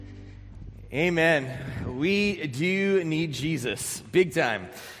Amen. We do need Jesus, big time.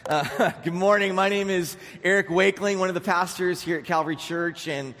 Good morning. My name is Eric Wakeling, one of the pastors here at Calvary Church,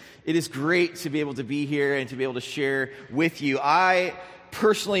 and it is great to be able to be here and to be able to share with you. I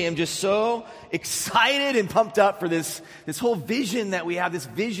personally am just so excited and pumped up for this whole vision that we have, this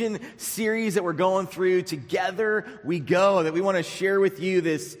vision series that we're going through. Together we go, that we want to share with you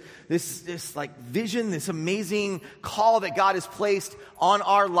this like vision, this amazing call that God has placed on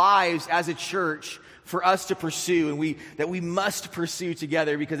our lives as a church for us to pursue, and that we must pursue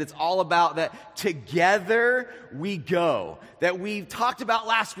together, because it's all about that together we go. That we talked about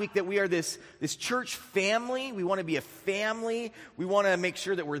last week, that we are this church family. We want to be a family. We want to make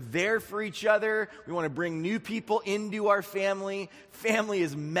sure that we're there for each other. We want to bring new people into our family. Family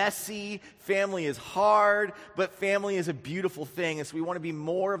is messy. Family is hard, but family is a beautiful thing. And so we want to be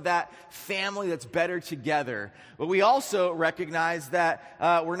more of that family that's better together. But we also recognize that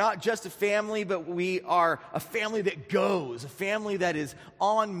we're not just a family, but we are a family that goes, a family that is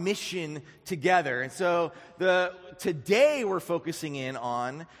on mission together. And so today we're focusing in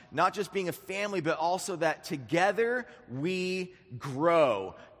on not just being a family, but also that together we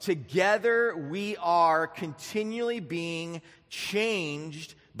grow. Together we are continually being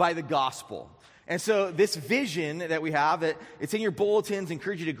changed by the gospel. And so this vision that we have, it's in your bulletins. I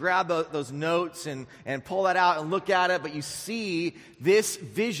encourage you to grab those notes and pull that out and look at it. But you see this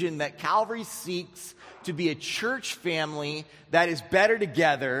vision that Calvary seeks to be a church family that is better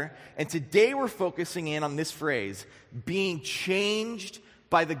together. And today we're focusing in on this phrase, being changed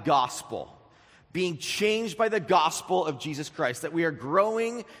by the gospel. Being changed by the gospel of Jesus Christ, that we are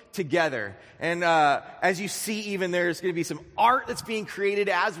growing together. And as you see, even there's going to be some art that's being created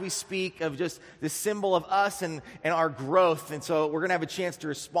as we speak of just this symbol of us and our growth. And so we're going to have a chance to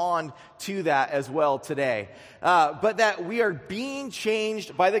respond to that as well today. But that we are being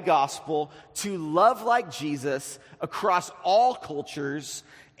changed by the gospel to love like Jesus across all cultures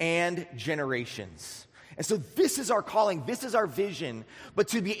and generations. And so this is our calling, this is our vision. But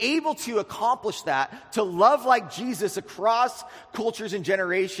to be able to accomplish that, to love like Jesus across cultures and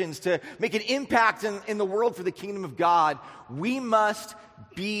generations, to make an impact in the world for the kingdom of God, we must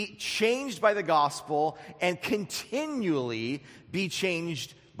be changed by the gospel and continually be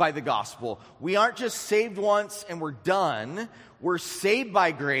changed by the gospel. We aren't just saved once and we're done. We're saved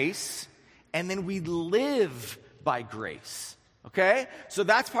by grace, and then we live by grace. Okay? So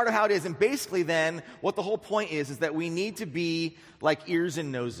that's part of how it is. And basically then, what the whole point is that we need to be like ears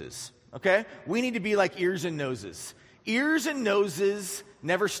and noses. Okay? We need to be like ears and noses. Ears and noses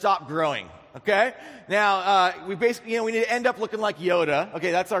never stop growing. Okay? Now, we basically, we need to end up looking like Yoda.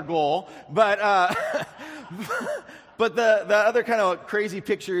 Okay, that's our goal. But, but the other kind of crazy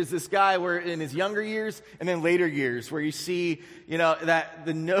picture is this guy where in his younger years and then later years, where you see, that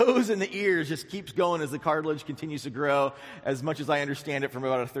the nose and the ears just keeps going as the cartilage continues to grow, as much as I understand it from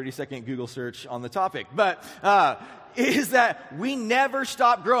about a 30-second Google search on the topic. But is that we never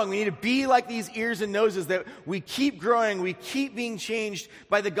stop growing. We need to be like these ears and noses, that we keep growing, we keep being changed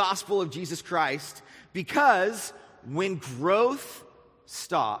by the gospel of Jesus Christ, because when growth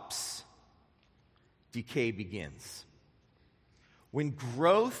stops, decay begins. When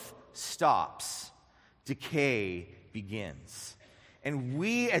growth stops, decay begins. And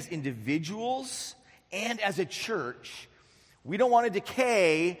we as individuals and as a church, we don't want to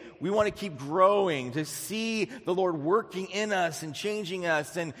decay. We want to keep growing, to see the Lord working in us and changing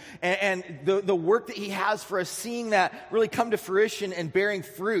us, and the work that He has for us, seeing that really come to fruition and bearing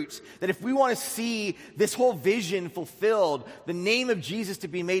fruit. That if we want to see this whole vision fulfilled, the name of Jesus to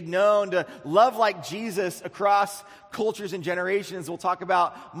be made known, to love like Jesus across cultures and generations, we'll talk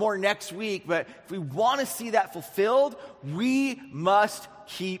about more next week. But if we want to see that fulfilled, we must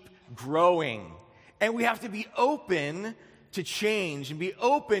keep growing. And we have to be open to change and be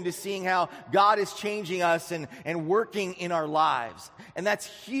open to seeing how God is changing us and working in our lives. And that's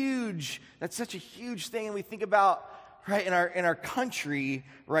huge. That's such a huge thing. And we think about, right, in our country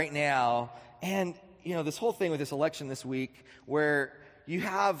right now. And, this whole thing with this election this week, where you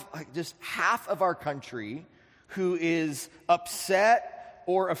have just half of our country who is upset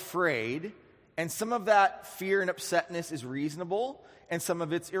or afraid. And some of that fear and upsetness is reasonable, and some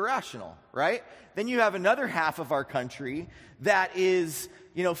of it's irrational, right? Then you have another half of our country that is,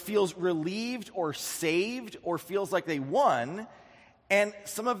 feels relieved or saved or feels like they won. And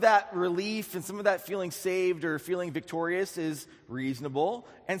some of that relief and some of that feeling saved or feeling victorious is reasonable,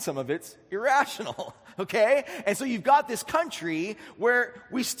 and some of it's irrational, okay? And so you've got this country where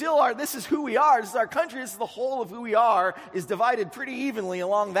we still are, this is who we are, this is our country, this is the whole of who we are, is divided pretty evenly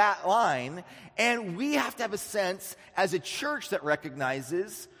along that line. And we have to have a sense as a church that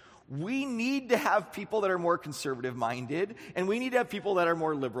recognizes we need to have people that are more conservative-minded, and we need to have people that are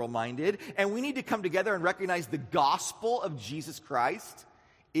more liberal-minded, and we need to come together and recognize the gospel of Jesus Christ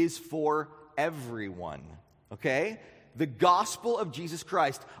is for everyone, okay? The gospel of Jesus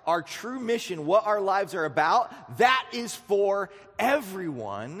Christ, our true mission, what our lives are about, that is for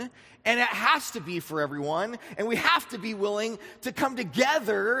everyone, and it has to be for everyone, and we have to be willing to come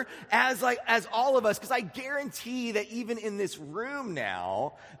together as all of us, because I guarantee that even in this room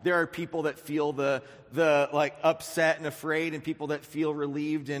now, there are people that feel the upset and afraid, and people that feel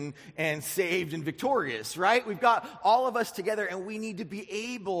relieved and saved and victorious, right? We've got all of us together, and we need to be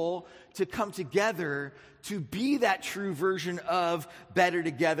able to come together to be that true version of better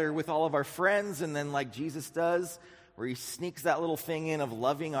together with all of our friends, and then like Jesus does, where he sneaks that little thing in of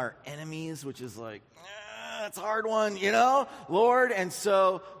loving our enemies, which is like, it's a hard one, Lord. And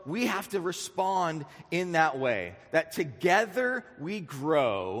so we have to respond in that way, that together we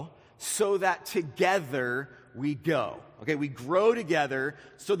grow so that together we go. Okay, we grow together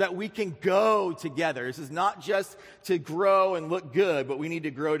so that we can go together. This is not just to grow and look good, but we need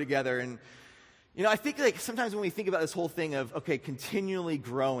to grow together. And I think sometimes when we think about this whole thing of, continually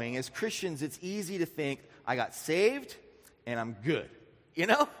growing, as Christians, it's easy to think, I got saved and I'm good.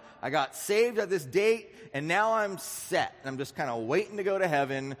 I got saved at this date and now I'm set. And I'm just kind of waiting to go to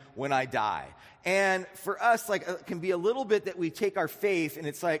heaven when I die. And for us, it can be a little bit that we take our faith and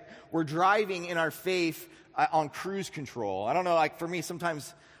it's like we're driving in our faith on cruise control. I don't know, for me,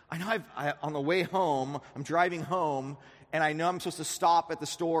 sometimes I know on the way home, I'm driving home, and I know I'm supposed to stop at the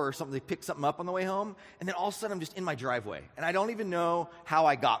store or something to pick something up on the way home, and then all of a sudden I'm just in my driveway, and I don't even know how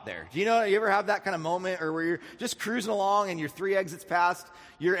I got there. Do you ever have that kind of moment, or where you're just cruising along and you're 3 exits past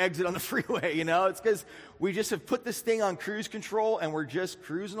your exit on the freeway, It's because we just have put this thing on cruise control, and we're just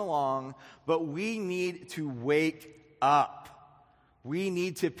cruising along, but we need to wake up. We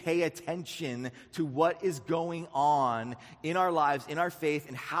need to pay attention to what is going on in our lives, in our faith,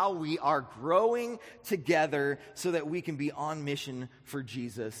 and how we are growing together so that we can be on mission for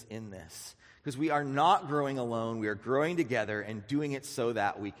Jesus in this. Because we are not growing alone, we are growing together and doing it so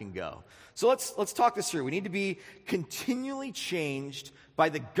that we can go. So let's talk this through. We need to be continually changed by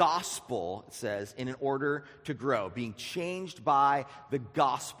the gospel, it says, in order to grow. Being changed by the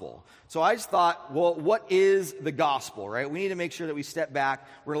gospel. So I just thought, well, what is the gospel, right? We need to make sure that we step back.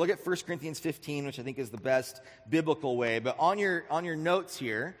 We're going to look at 1 Corinthians 15, which I think is the best biblical way. But on your notes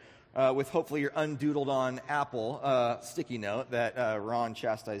here, with hopefully your undoodled on Apple sticky note that Ron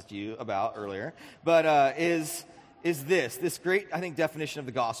chastised you about earlier, but is this great, I think, definition of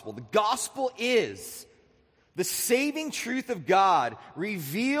the gospel. The gospel is the saving truth of God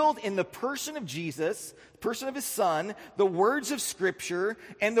revealed in the person of Jesus, the person of his Son, the words of Scripture,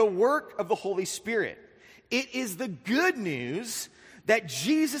 and the work of the Holy Spirit. It is the good news that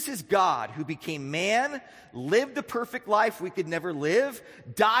Jesus is God who became man, lived the perfect life we could never live,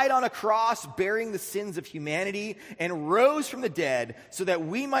 died on a cross bearing the sins of humanity, and rose from the dead so that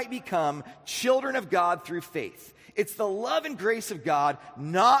we might become children of God through faith. It's the love and grace of God,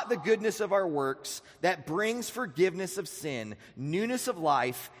 not the goodness of our works, that brings forgiveness of sin, newness of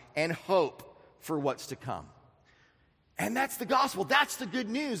life, and hope for what's to come. And that's the gospel. That's the good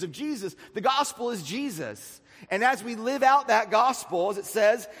news of Jesus. The gospel is Jesus. And as we live out that gospel, as it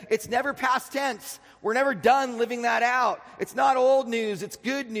says, it's never past tense. We're never done living that out. It's not old news, it's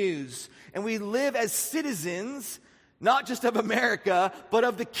good news. And we live as citizens, not just of America, but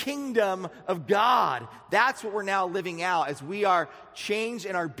of the kingdom of God. That's what we're now living out as we are changed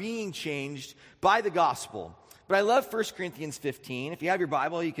and are being changed by the gospel. But I love 1 Corinthians 15. If you have your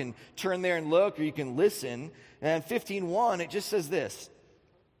Bible, you can turn there and look, or you can listen. And 15:1, it just says this.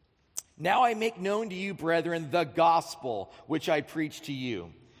 Now I make known to you, brethren, the gospel which I preached to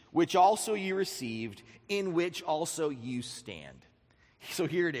you, which also you received, in which also you stand. So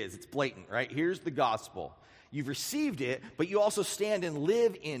here it is. It's blatant, right? Here's the gospel. You've received it, but you also stand and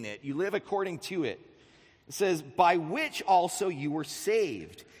live in it. You live according to it. It says, by which also you were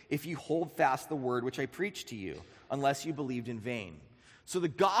saved, if you hold fast the word which I preached to you, unless you believed in vain. So the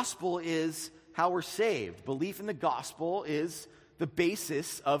gospel is how we're saved. Belief in the gospel is the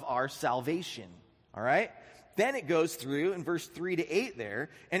basis of our salvation. All right? Then it goes through in verse 3-8 there,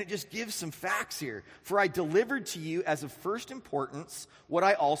 and it just gives some facts here. For I delivered to you as of first importance what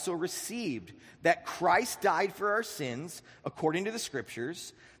I also received, that Christ died for our sins according to the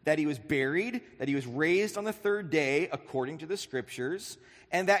Scriptures, that he was buried, that he was raised on the third day according to the Scriptures,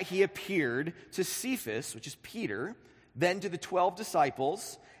 and that he appeared to Cephas, which is Peter, then to the 12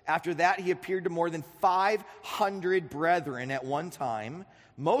 disciples. After that, he appeared to more than 500 brethren at one time,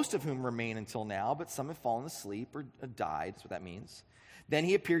 most of whom remain until now, but some have fallen asleep or died. That's what that means. Then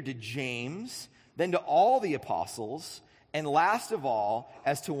he appeared to James, then to all the apostles, and last of all,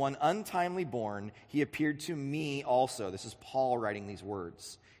 as to one untimely born, he appeared to me also. This is Paul writing these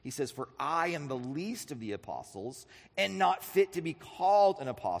words. He says, for I am the least of the apostles, and not fit to be called an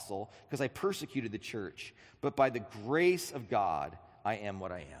apostle, because I persecuted the church. But by the grace of God, I am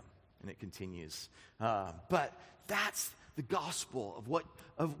what I am. And it continues. But that's the gospel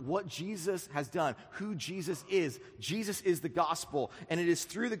of what Jesus has done, who Jesus is. Jesus is the gospel, and it is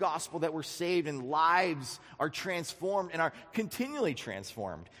through the gospel that we're saved and lives are transformed and are continually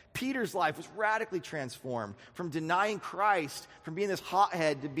transformed. Peter's life was radically transformed from denying Christ, from being this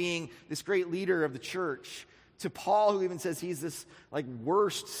hothead to being this great leader of the church. To Paul, who even says he's this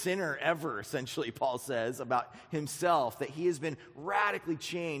worst sinner ever, essentially, Paul says about himself, that he has been radically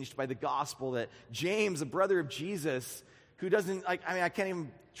changed by the gospel. That James, a brother of Jesus, who doesn't, I can't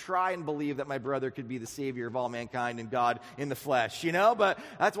even try and believe that my brother could be the Savior of all mankind and God in the flesh, But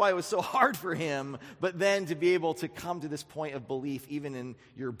that's why it was so hard for him. But then to be able to come to this point of belief, even in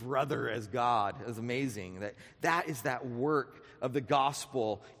your brother as God, is amazing. That is that work of the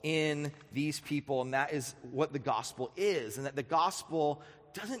gospel in these people, and that is what the gospel is. And that the gospel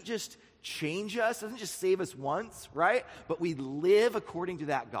doesn't just change us, doesn't just save us once, right? But we live according to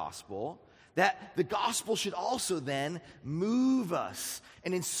that gospel. That the gospel should also then move us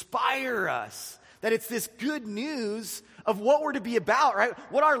and inspire us. That it's this good news of what we're to be about, right?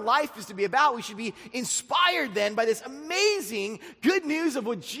 What our life is to be about. We should be inspired then by this amazing good news of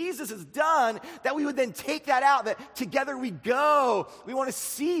what Jesus has done, that we would then take that out, that together we go. We want to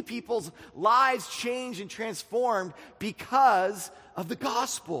see people's lives changed and transformed because of the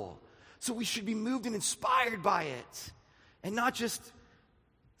gospel. So we should be moved and inspired by it, and not just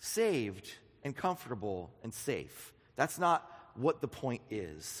saved and comfortable and safe. That's not what the point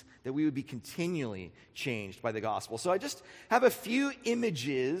is, that we would be continually changed by the gospel. So I just have a few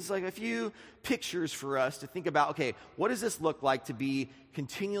images, a few pictures for us to think about, okay, what does this look like to be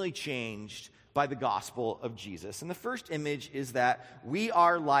continually changed by the gospel of Jesus? And the first image is that we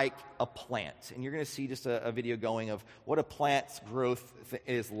are like a plant. And you're going to see just a video going of what a plant's growth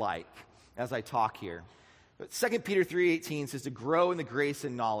is like as I talk here. 2 Peter 3:18 says to grow in the grace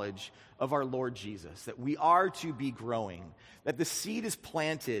and knowledge of our Lord Jesus, that we are to be growing, that the seed is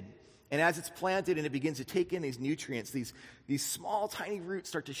planted, and as it's planted and it begins to take in these nutrients, these small tiny roots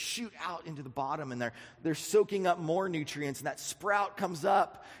start to shoot out into the bottom, and they're soaking up more nutrients, and that sprout comes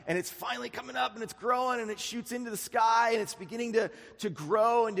up, and it's finally coming up, and it's growing, and it shoots into the sky, and it's beginning to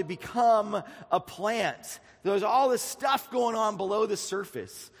grow and to become a plant. There's all this stuff going on below the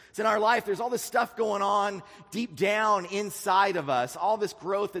surface. It's in our life, there's all this stuff going on deep down inside of us, all this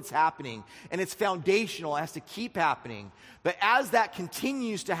growth that's happening, and it's foundational, it has to keep happening. But as that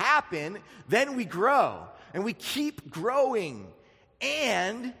continues to happen, then we grow, and we keep growing,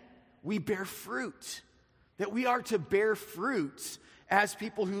 and we bear fruit. That we are to bear fruit as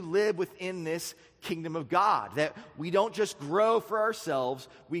people who live within this kingdom of God. That we don't just grow for ourselves,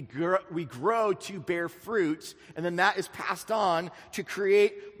 we grow to bear fruit, and then that is passed on to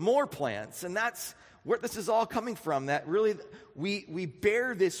create more plants. And that's where this is all coming from, that really we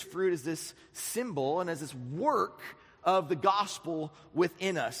bear this fruit as this symbol and as this work of the gospel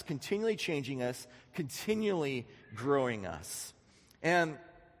within us, continually changing us, continually growing us. And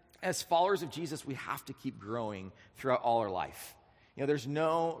as followers of Jesus, we have to keep growing throughout all our life. There's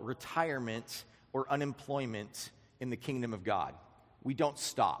no retirement or unemployment in the kingdom of God. We don't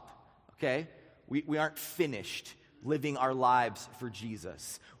stop, okay? We aren't finished living our lives for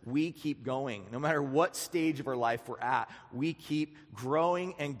Jesus. We keep going. No matter what stage of our life we're at, we keep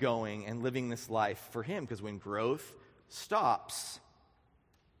growing and going and living this life for Him, because when growth stops,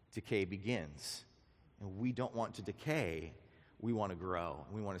 decay begins. And we don't want to decay. We want to grow.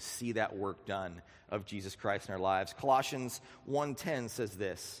 We want to see that work done of Jesus Christ in our lives. Colossians 1:10 says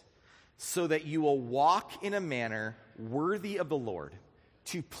this, so that you will walk in a manner worthy of the Lord,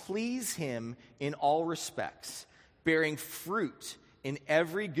 to please Him in all respects, bearing fruit in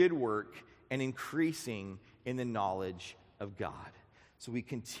every good work and increasing in the knowledge of God. So we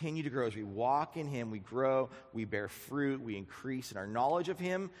continue to grow as we walk in Him. We grow, we bear fruit, we increase in our knowledge of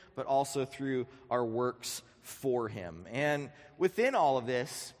Him, but also through our works for Him. And within all of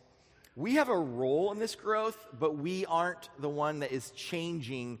this, we have a role in this growth, but we aren't the one that is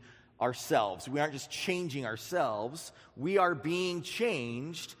changing ourselves. We aren't just changing ourselves. We are being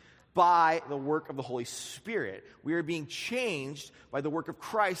changed by the work of the Holy Spirit. We are being changed by the work of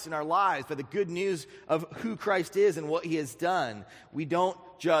Christ in our lives, by the good news of who Christ is and what he has done. We don't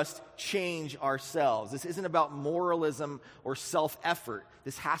just change ourselves. This isn't about moralism or self-effort.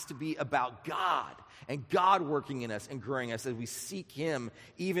 This has to be about God and God working in us and growing us as we seek him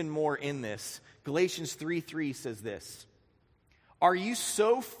even more in this. Galatians 3:3 says this, "Are you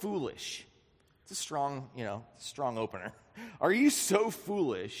so foolish?" It's a strong opener. "Are you so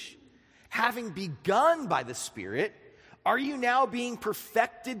foolish? Having begun by the Spirit, are you now being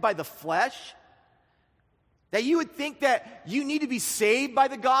perfected by the flesh?" That you would think that you need to be saved by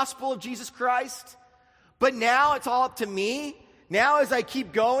the gospel of Jesus Christ, but now it's all up to me. Now as I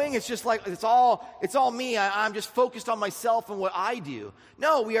keep going, it's just like, it's all me. I'm just focused on myself and what I do.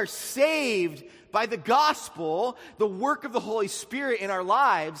 No, we are saved by the gospel, the work of the Holy Spirit in our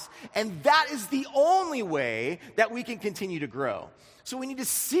lives, and that is the only way that we can continue to grow. So we need to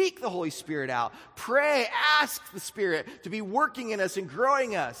seek the Holy Spirit out. Pray, ask the Spirit to be working in us and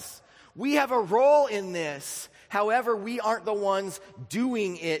growing us. We have a role in this. However, we aren't the ones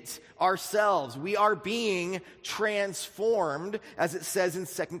doing it ourselves. We are being transformed, as it says in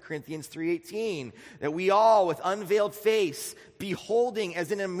 2 Corinthians 3:18, that we all, with unveiled face, beholding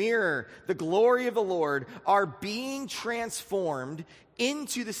as in a mirror the glory of the Lord, are being transformed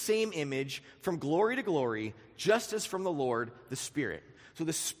into the same image from glory to glory, just as from the Lord, the Spirit. So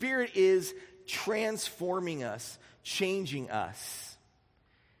the Spirit is transforming us, changing us.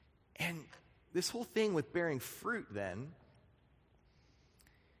 And this whole thing with bearing fruit then,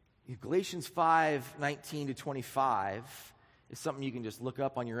 Galatians 5:19-25 is something you can just look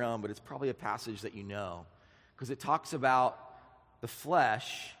up on your own, but it's probably a passage that you know, because it talks about the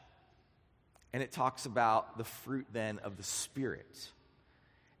flesh and it talks about the fruit then of the Spirit.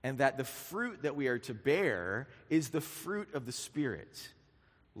 And that the fruit that we are to bear is the fruit of the Spirit.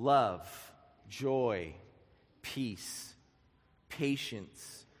 Love, joy, peace,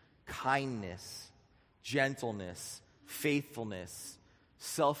 patience, kindness, gentleness, faithfulness,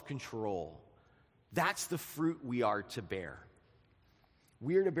 self-control. That's the fruit we are to bear.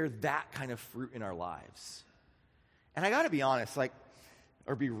 We are to bear that kind of fruit in our lives. And I got to be honest,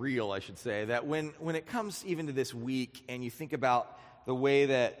 or be real, I should say, that when it comes even to this week and you think about the way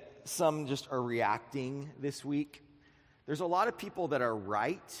that some just are reacting this week, there's a lot of people that are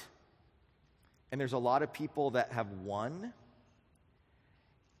right, and there's a lot of people that have won,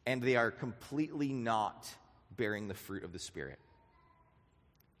 and they are completely not bearing the fruit of the Spirit.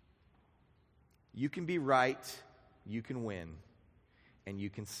 You can be right, you can win, and you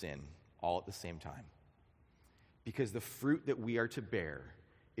can sin all at the same time. Because the fruit that we are to bear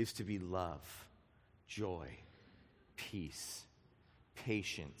is to be love, joy, peace,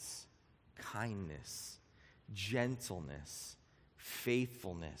 patience, kindness, gentleness,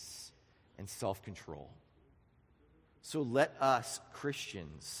 faithfulness, and self-control. So let us,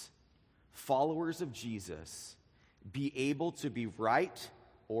 Christians, followers of Jesus, be able to be right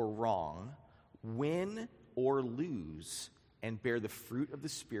or wrong, win or lose, and bear the fruit of the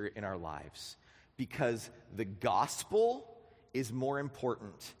Spirit in our lives. Because the gospel is more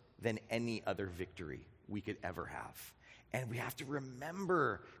important than any other victory we could ever have. And we have to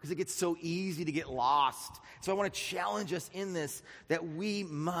remember, because it gets so easy to get lost. So I want to challenge us in this, that we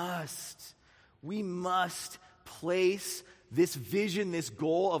must place this vision, this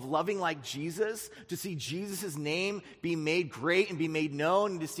goal of loving like Jesus, to see Jesus' name be made great and be made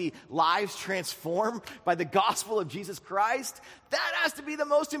known, and to see lives transformed by the gospel of Jesus Christ. That has to be the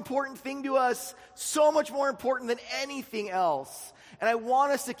most important thing to us, so much more important than anything else. And I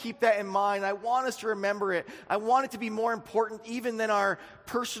want us to keep that in mind. I want us to remember it. I want it to be more important even than our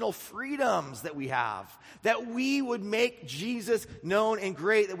personal freedoms that we have. That we would make Jesus known and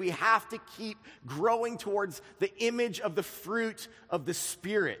great. That we have to keep growing towards the image of the fruit of the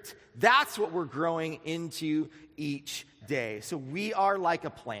Spirit. That's what we're growing into each day. So we are like a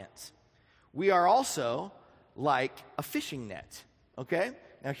plant. We are also like a fishing net. Okay?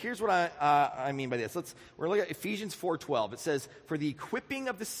 Now, here's what I mean by this. We're looking at Ephesians 4:12. It says, "For the equipping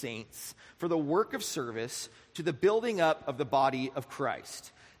of the saints, for the work of service, to the building up of the body of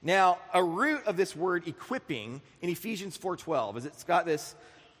Christ." Now, a root of this word equipping in Ephesians 4:12 is it's got this,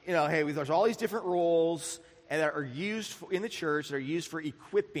 hey, there's all these different roles that are used in the church that are used for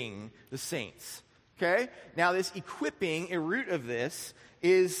equipping the saints. Okay? Now, this equipping, a root of this,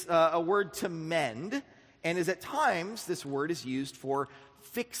 is a word to mend, and is at times this word is used for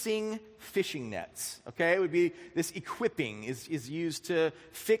fixing fishing nets, okay? It would be this equipping is used to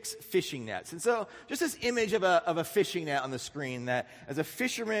fix fishing nets. And so just this image of a fishing net on the screen, that as a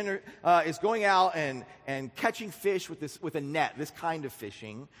fisherman is going out and catching fish with a net, this kind of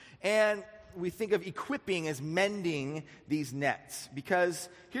fishing, and we think of equipping as mending these nets. Because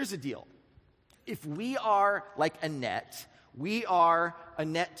here's the deal. If we are like a net, we are a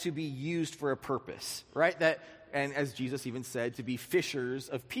net to be used for a purpose, right? And as Jesus even said, to be fishers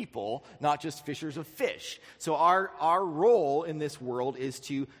of people, not just fishers of fish. So our role in this world is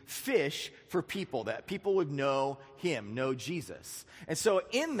to fish for people, that people would know him, know Jesus. And so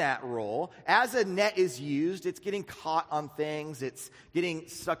in that role, as a net is used, it's getting caught on things, it's getting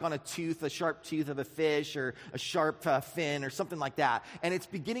stuck on a sharp tooth of a fish, or a sharp fin, or something like that. And it's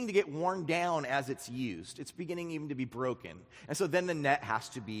beginning to get worn down as it's used. It's beginning even to be broken. And so then the net has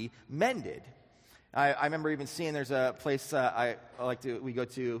to be mended. I remember even seeing there's a place we go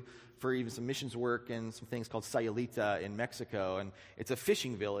to for even some missions work and some things called Sayulita in Mexico, and it's a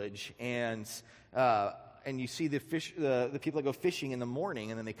fishing village, and you see the people that go fishing in the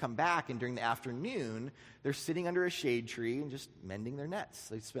morning, and then they come back, and during the afternoon they're sitting under a shade tree and just mending their nets.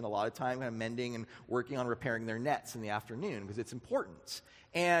 They spend a lot of time kind of mending and working on repairing their nets in the afternoon because it's important.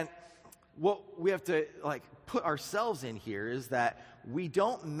 And what we have to put ourselves in here is that we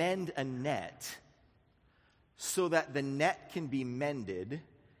don't mend a net so that the net can be mended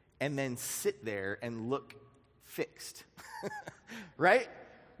and then sit there and look fixed, right?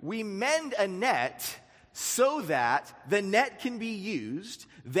 We mend a net so that the net can be used,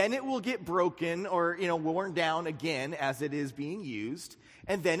 then it will get broken or, worn down again as it is being used,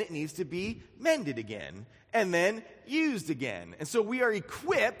 and then it needs to be mended again, and then used again. And so we are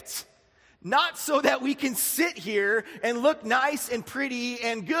equipped not so that we can sit here and look nice and pretty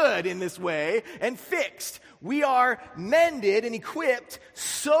and good in this way and fixed. We are mended and equipped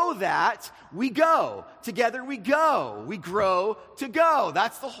so that we go. Together we go. We grow to go.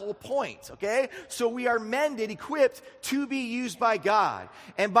 That's the whole point, okay? So we are mended, equipped to be used by God.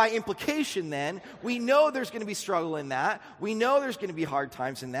 And by implication then, we know there's going to be struggle in that. We know there's going to be hard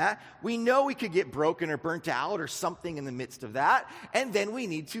times in that. We know we could get broken or burnt out or something in the midst of that. And then we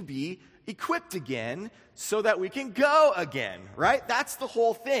need to be equipped again so that we can go again, right? That's the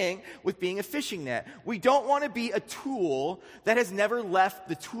whole thing with being a fishing net. We don't want to be a tool that has never left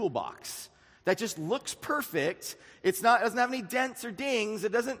the toolbox, that just looks perfect. It doesn't have any dents or dings.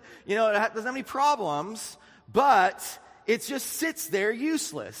 It doesn't have any problems, but it just sits there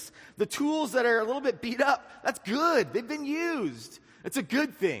useless. The tools that are a little bit beat up, that's good. They've been used. It's a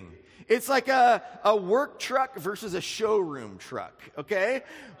good thing. It's like a work truck versus a showroom truck, okay?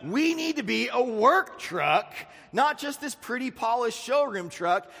 We need to be a work truck, not just this pretty polished showroom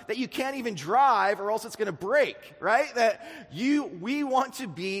truck that you can't even drive or else it's going to break, right? We want to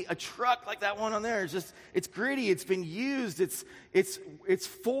be a truck like that one on there. It's gritty, it's been used, it's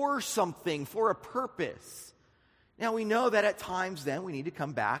for something, for a purpose. Now we know that at times then we need to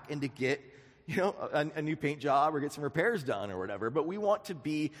come back and to get a new paint job or get some repairs done or whatever. But we want to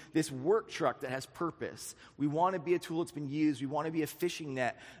be this work truck that has purpose. We want to be a tool that's been used. We want to be a fishing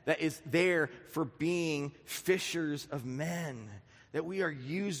net that is there for being fishers of men. That we are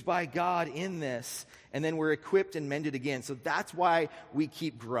used by God in this. And then we're equipped and mended again. So that's why we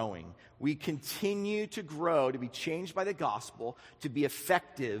keep growing. We continue to grow, to be changed by the gospel, to be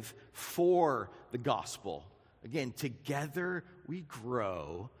effective for the gospel. Again, together we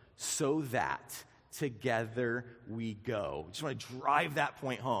grow, so that together we go. Just want to drive that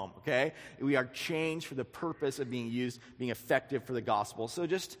point home, okay? We are changed for the purpose of being used, being effective for the gospel. So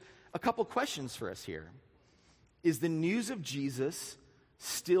just a couple questions for us here. Is the news of Jesus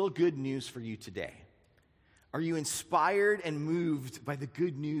still good news for you today? Are you inspired and moved by the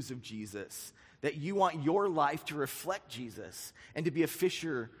good news of Jesus? That you want your life to reflect Jesus and to be a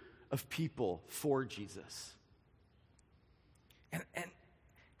fisher of people for Jesus? And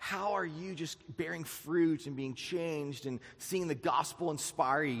how are you just bearing fruit and being changed and seeing the gospel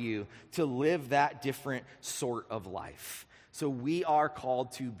inspire you to live that different sort of life? So we are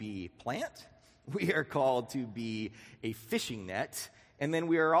called to be plant. We are called to be a fishing net. And then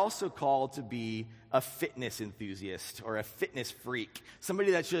we are also called to be a fitness enthusiast or a fitness freak.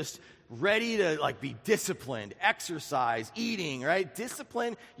 Somebody that's just ready to be disciplined, exercise, eating, right?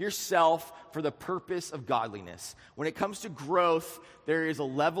 Discipline yourself for the purpose of godliness. When it comes to growth, there is a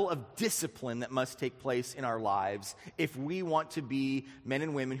level of discipline that must take place in our lives if we want to be men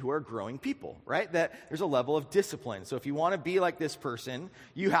and women who are growing people, right? That there's a level of discipline. So if you want to be like this person,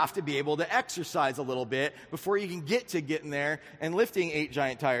 you have to be able to exercise a little bit before you can get to getting there and lifting 8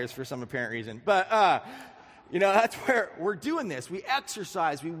 giant tires for some apparent reason. But That's where we're doing this. We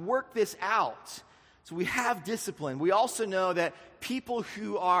exercise, we work this out. So we have discipline. We also know that people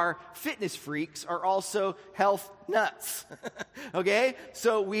who are fitness freaks are also health nuts. Okay?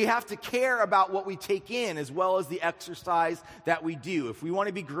 So we have to care about what we take in as well as the exercise that we do. If we want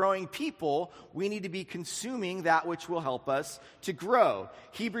to be growing people, we need to be consuming that which will help us to grow.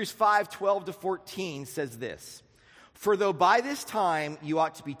 Hebrews 5:12-14 says this, "For though by this time you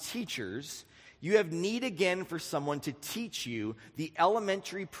ought to be teachers, you have need again for someone to teach you the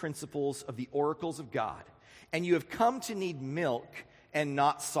elementary principles of the oracles of God. And you have come to need milk and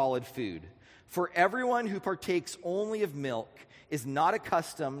not solid food. For everyone who partakes only of milk is not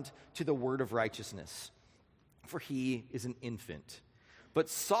accustomed to the word of righteousness, for he is an infant. But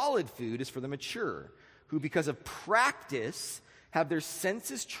solid food is for the mature, who because of practice have their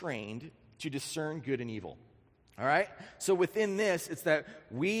senses trained to discern good and evil." All right? So within this, it's that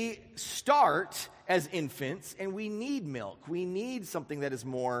we start as infants and we need milk. We need something that is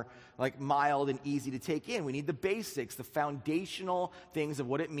more like mild and easy to take in. We need the basics, the foundational things of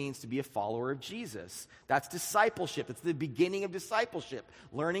what it means to be a follower of Jesus. That's discipleship. It's the beginning of discipleship,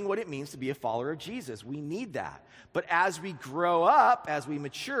 learning what it means to be a follower of Jesus. We need that. But as we grow up, as we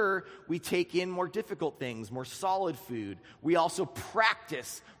mature, we take in more difficult things, more solid food. We also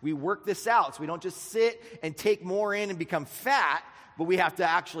practice. We work this out. So we don't just sit and take more in and become fat, but we have to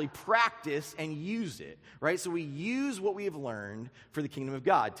actually practice and use it, right? So we use what we have learned for the kingdom of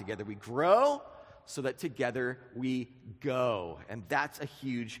God. Together we grow so that together we go. And that's a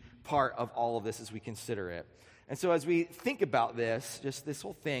huge part of all of this as we consider it. And so as we think about this, just this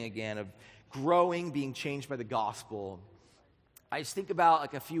whole thing again of growing, being changed by the gospel, I just think about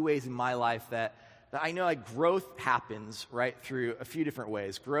like a few ways in my life that I know like growth happens, right, through a few different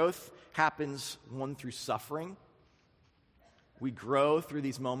ways. Growth happens, one, through suffering. We grow through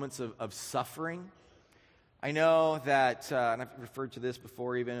these moments of suffering. I know that, and I've referred to this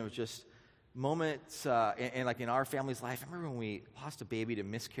before even, it was just moments in our family's life. I remember when we lost a baby to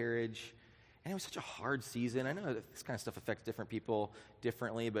miscarriage, and it was such a hard season. I know that this kind of stuff affects different people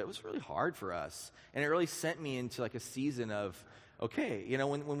differently, but it was really hard for us. And it really sent me into like a season of, okay,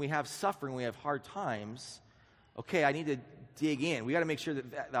 when we have suffering, we have hard times, okay, I need to dig in. We got to make sure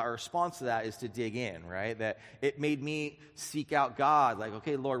that our response to that is to dig in, right? That it made me seek out God. Like,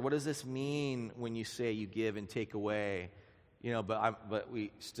 okay, Lord, what does this mean when you say you give and take away? But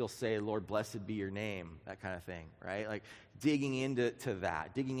we still say, Lord, blessed be your name, that kind of thing, right? Like digging into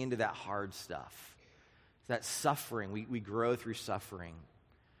that hard stuff, that suffering. We grow through suffering.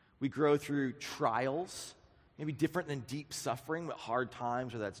 We grow through trials. Maybe different than deep suffering, but hard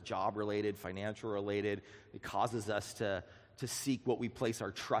times, whether that's job-related, financial-related. It causes us to seek what we place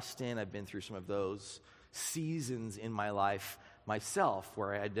our trust in. I've been through some of those seasons in my life myself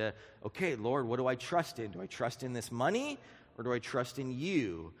where I had to, okay, Lord, what do I trust in? Do I trust in this money or do I trust in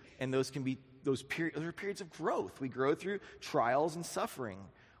you? And those are periods of growth. We grow through trials and suffering.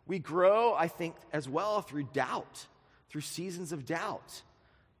 We grow, I think, as well through doubt, through seasons of doubt.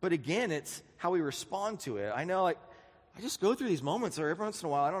 But again, it's how we respond to it. I know, I just go through these moments, or every once in a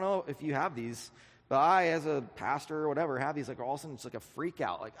while, I don't know if you have these, but I, as a pastor or whatever, have these, all of a sudden, it's like a freak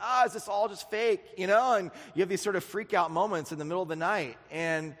out. Like, is this all just fake? And you have these sort of freak out moments in the middle of the night.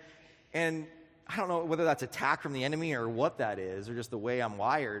 And I don't know whether that's attack from the enemy or what that is, or just the way I'm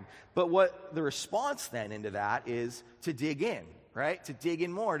wired. But what the response then into that is to dig in. Right? To dig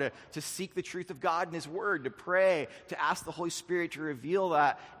in more, to seek the truth of God and His Word, to pray, to ask the Holy Spirit to reveal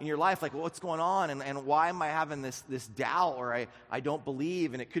that in your life, like what's going on and why am I having this doubt or I don't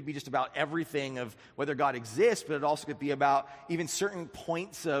believe. And it could be just about everything of whether God exists, but it also could be about even certain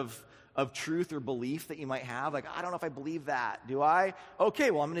points of truth or belief that you might have. Like, I don't know if I believe that. Do I?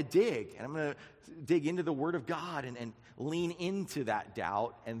 Okay, well, I'm going to dig. And I'm going to dig into the Word of God and lean into that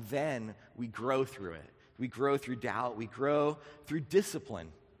doubt. And then we grow through it. We grow through doubt. We grow through discipline,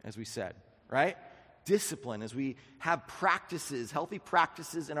 as we said, right? Discipline, as we have practices, healthy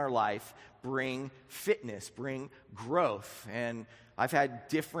practices in our life, bring fitness, bring growth. And I've had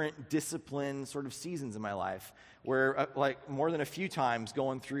different discipline sort of seasons in my life where, more than a few times,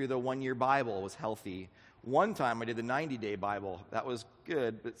 going through the 1-year Bible was healthy. One time I did the 90-day Bible. That was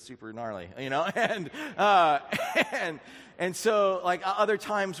good, but super gnarly, And so, other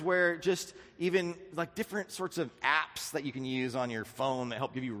times where just even, different sorts of apps that you can use on your phone that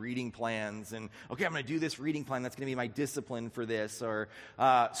help give you reading plans. And, okay, I'm going to do this reading plan. That's going to be my discipline for this. Or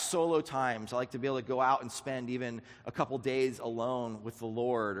solo times. I like to be able to go out and spend even a couple days alone with the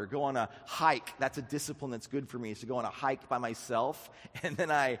Lord. Or go on a hike. That's a discipline that's good for me, is to go on a hike by myself. And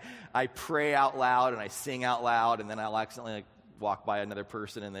then I pray out loud and I sing out loud. And then I'll accidentally, walk by another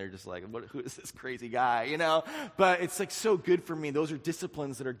person and they're just like, who is this crazy guy, you know? But it's like so good for me. Those are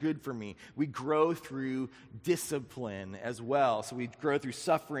disciplines that are good for me. We grow through discipline as well. So we grow through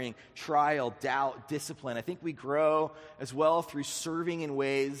suffering, trial, doubt, discipline. I think we grow as well through serving in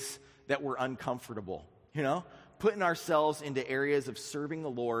ways that we're uncomfortable, you know? Putting ourselves into areas of serving the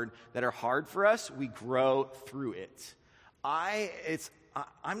Lord that are hard for us, we grow through it.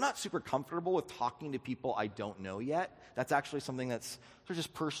 I'm not super comfortable with talking to people I don't know yet. That's actually something that's sort of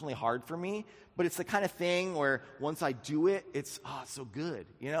just personally hard for me. But it's the kind of thing where once I do it, it's so good.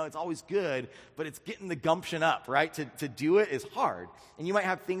 You know, it's always good, but it's getting the gumption up, right? To do it is hard. And you might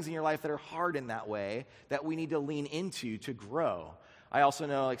have things in your life that are hard in that way that we need to lean into to grow. I also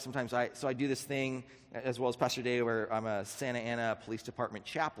know, like, sometimes I do this thing, as well as Pastor Dave, where I'm a Santa Ana Police Department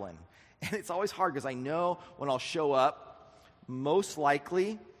chaplain. And it's always hard because I know when I'll show up, most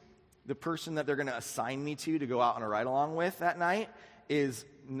likely the person that they're going to assign me to go out on a ride-along with that night is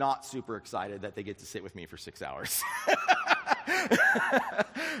not super excited that they get to sit with me for 6 hours.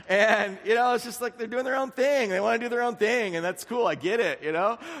 And, you know, it's just like they're doing their own thing. They want to do their own thing, and that's cool. I get it, you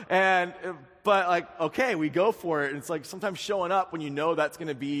know? But, like, okay, we go for it. And it's like sometimes showing up when you know that's going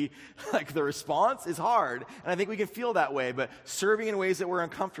to be, like, the response is hard. And I think we can feel that way. But serving in ways that we're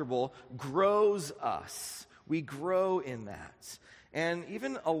uncomfortable grows us. We grow in that. And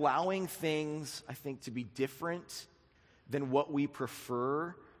even allowing things, I think, to be different than what we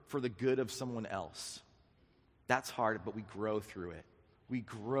prefer for the good of someone else. That's hard, but we grow through it. We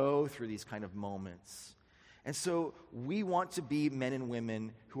grow through these kind of moments. And so we want to be men and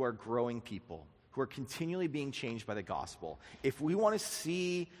women who are growing people, who are continually being changed by the gospel. If we want to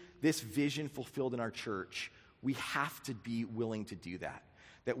see this vision fulfilled in our church, we have to be willing to do that.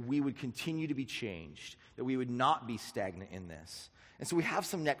 That we would continue to be changed, that we would not be stagnant in this. And so we have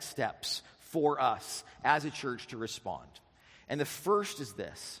some next steps for us as a church to respond. And the first is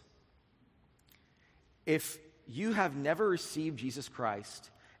this. If you have never received Jesus Christ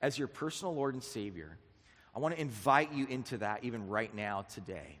as your personal Lord and Savior, I want to invite you into that even right now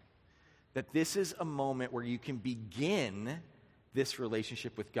today. That this is a moment where you can begin this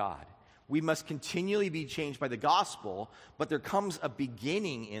relationship with God. We must continually be changed by the gospel, but there comes a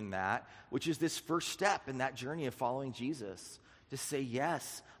beginning in that, which is this first step in that journey of following Jesus. To say,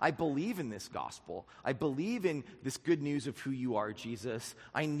 yes, I believe in this gospel. I believe in this good news of who you are, Jesus.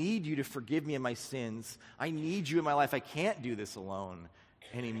 I need you to forgive me of my sins. I need you in my life. I can't do this alone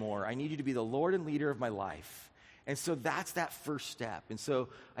anymore. I need you to be the Lord and leader of my life. And so that's that first step. And so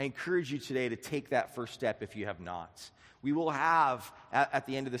I encourage you today to take that first step if you have not. We will have, at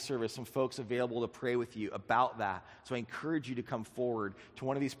the end of the service, some folks available to pray with you about that. So I encourage you to come forward to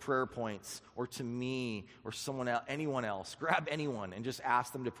one of these prayer points, or to me, or someone else, anyone else. Grab anyone and just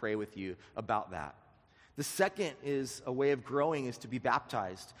ask them to pray with you about that. The second is a way of growing is to be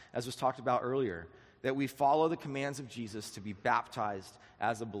baptized, as was talked about earlier. That we follow the commands of Jesus to be baptized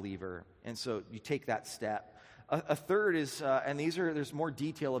as a believer. And so you take that step. A third is, and there's more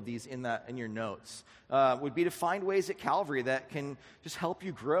detail of these in your notes, would be to find ways at Calvary that can just help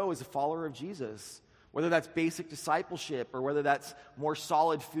you grow as a follower of Jesus. Whether that's basic discipleship or whether that's more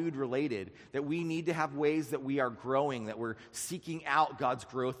solid food related, that we need to have ways that we are growing, that we're seeking out God's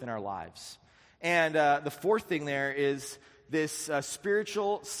growth in our lives. And the fourth thing there is this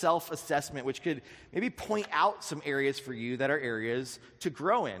spiritual self-assessment, which could maybe point out some areas for you that are areas to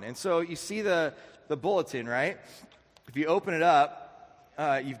grow in. And so you see the bulletin, right? If you open it up,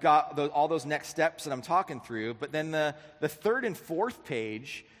 you've got all those next steps that I'm talking through. But then the third and fourth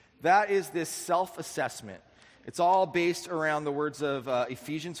page, that is this self-assessment. It's all based around the words of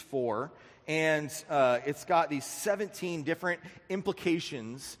Ephesians 4. And it's got these 17 different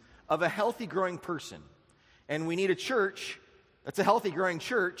implications of a healthy, growing person. And we need a church that's a healthy, growing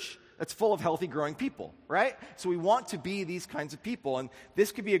church that's full of healthy, growing people, right? So we want to be these kinds of people. And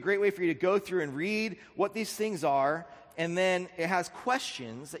this could be a great way for you to go through and read what these things are. And then it has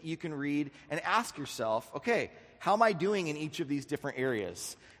questions that you can read and ask yourself, okay, how am I doing in each of these different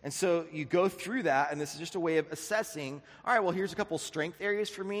areas? And so you go through that, and this is just a way of assessing, all right, well, here's a couple strength areas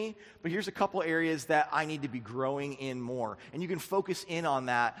for me, but here's a couple areas that I need to be growing in more. And you can focus in on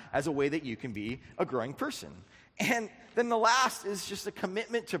that as a way that you can be a growing person. And then the last is just a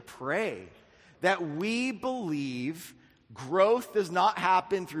commitment to pray, that we believe growth does not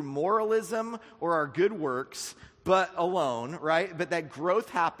happen through moralism or our good works, but alone, right? But that growth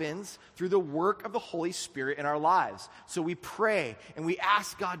happens through the work of the Holy Spirit in our lives. So we pray and we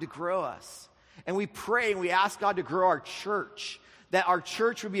ask God to grow us. And we pray and we ask God to grow our church, that our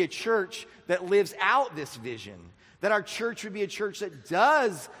church would be a church that lives out this vision, That our church would be a church that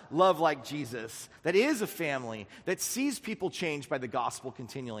does love like Jesus, that is a family, that sees people changed by the gospel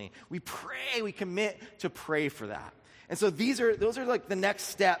continually. We pray, we commit to pray for that. And so those are like the next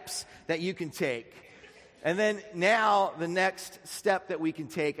steps that you can take. And then now the next step that we can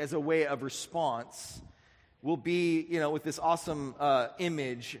take as a way of response will be, with this awesome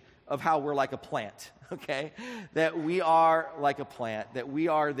image of how we're like a plant, okay? That we are like a plant, that we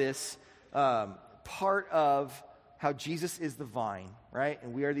are this part of how Jesus is the vine, right?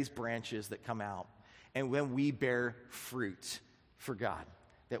 And we are these branches that come out. And when we bear fruit for God,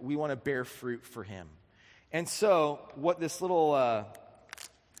 that we want to bear fruit for Him. And so what this little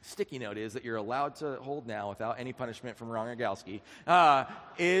sticky note is that you're allowed to hold now without any punishment from Ron Rogowski,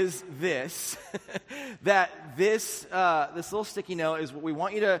 is this, that this little sticky note is what we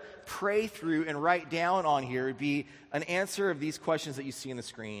want you to pray through and write down on here. It'd be an answer of these questions that you see on the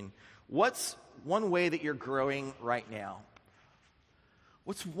screen. What's one way that you're growing right now?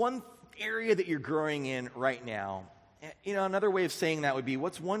 What's one area that you're growing in right now? Another way of saying that would be,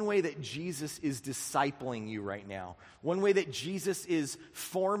 what's one way that Jesus is discipling you right now? One way that Jesus is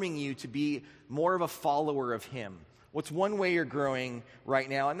forming you to be more of a follower of Him. What's one way you're growing right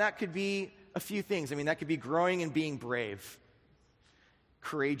now? And that could be a few things. That could be growing and being brave,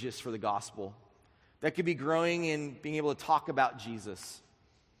 courageous for the gospel. That could be growing in being able to talk about Jesus.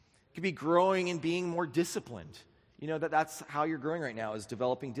 It could be growing and being more disciplined. That's how you're growing right now, is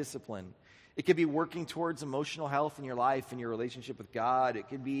developing discipline. It could be working towards emotional health in your life and your relationship with God. It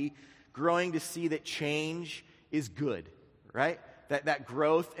could be growing to see that change is good, right? That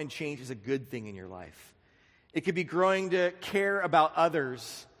growth and change is a good thing in your life. It could be growing to care about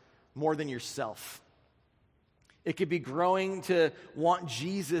others more than yourself. It could be growing to want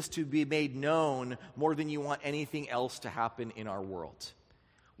Jesus to be made known more than you want anything else to happen in our world.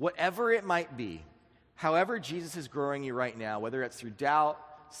 Whatever it might be, however Jesus is growing you right now, whether it's through doubt,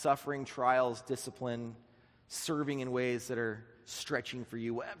 suffering, trials, discipline, serving in ways that are stretching for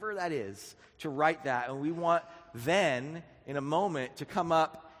you, whatever that is, to write that. And we want then, in a moment, to come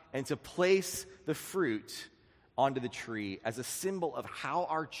up and to place the fruit onto the tree as a symbol of how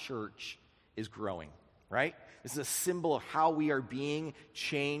our church is growing, right? This is a symbol of how we are being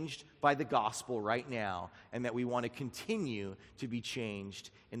changed by the gospel right now, and that we want to continue to be changed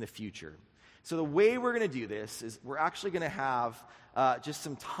in the future. So the way we're going to do this is we're actually going to have just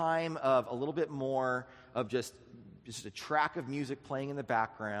some time of a little bit more of just a track of music playing in the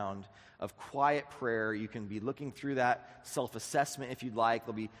background, of quiet prayer. You can be looking through that self-assessment if you'd like.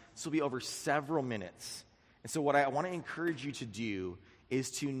 This will be over several minutes. And so what I want to encourage you to do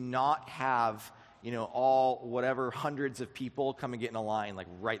is to not have all whatever hundreds of people come and get in a line like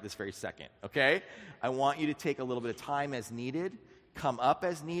right this very second, okay? I want you to take a little bit of time as needed, come up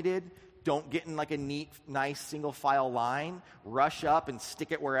as needed. Don't get in like a neat, nice single file line. Rush up and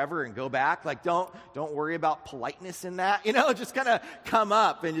stick it wherever and go back. Don't worry about politeness in that. Just kind of come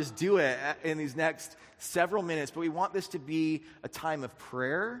up and just do it in these next several minutes. But we want this to be a time of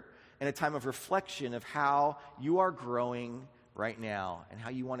prayer and a time of reflection of how you are growing right now and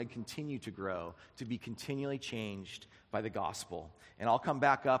how you want to continue to grow, to be continually changed by the gospel. And I'll come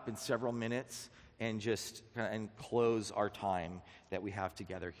back up in several minutes and just and close our time that we have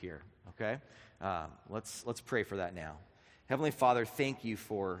together here. Okay? Let's pray for that now. Heavenly Father, thank you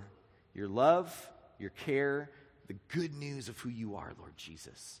for your love, your care, the good news of who you are, Lord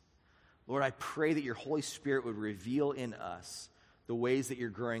Jesus. Lord, I pray that your Holy Spirit would reveal in us the ways that you're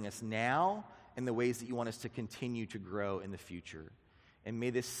growing us now and the ways that you want us to continue to grow in the future. And may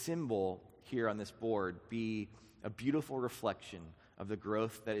this symbol here on this board be a beautiful reflection of the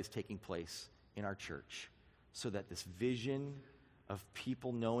growth that is taking place in our church, so that this vision of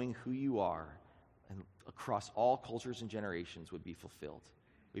people knowing who you are and across all cultures and generations would be fulfilled.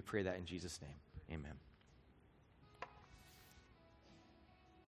 We pray that in Jesus' name. Amen.